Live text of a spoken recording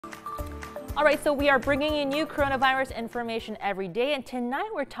All right, so we are bringing you new coronavirus information every day, and tonight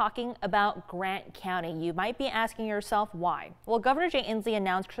we're talking about Grant County. You might be asking yourself why. Well, Governor Jay Inslee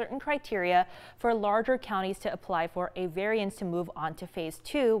announced certain criteria for larger counties to apply for a variance to move on to phase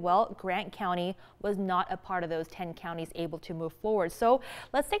 2. Well, Grant County was not a part of those 10 counties able to move forward. So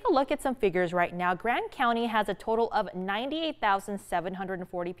let's take a look at some figures right now. Grant County has a total of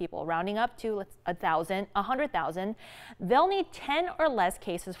 98,740 people, rounding up to 100,000. They'll need 10 or less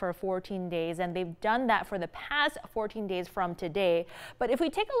cases for 14 days. And they've done that for the past 14 days from today. But if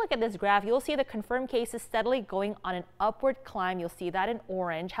we take a look at this graph, you'll see the confirmed cases steadily going on an upward climb. You'll see that in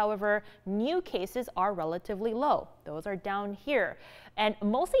orange. However, new cases are relatively low. Those are down here, and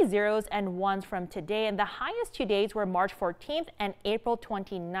mostly zeros and ones from today. And the highest 2 days were March 14th and April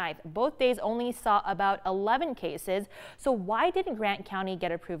 29th. Both days only saw about 11 cases. So why didn't Grant County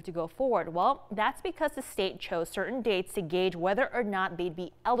get approved to go forward? Well, that's because the state chose certain dates to gauge whether or not they'd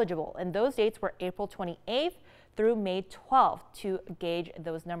be eligible. And those dates were April 28th through May 12th to gauge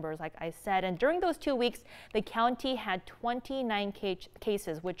those numbers, like I said. And during those 2 weeks, the county had 29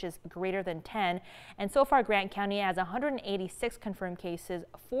 cases, which is greater than 10. And so far, Grant County has 186 confirmed cases,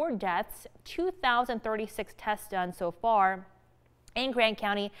 4 deaths, 2,036 tests done so far. In Grant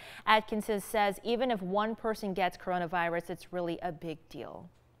County, Atkinson says even if one person gets coronavirus, it's really a big deal.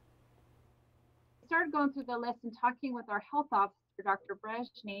 We started going through the list and talking with our health officer, Dr.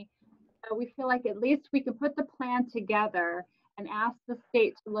 Brezhny. We feel like at least we can put the plan together and ask the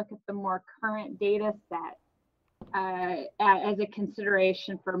state to look at the more current data set as a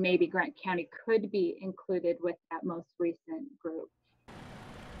consideration for maybe Grant County could be included with that most recent group.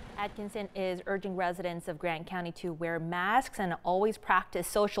 Atkinson is urging residents of Grant County to wear masks and always practice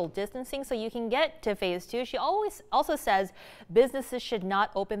social distancing so you can get to phase 2. She also says businesses should not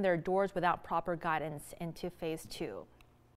open their doors without proper guidance into phase 2.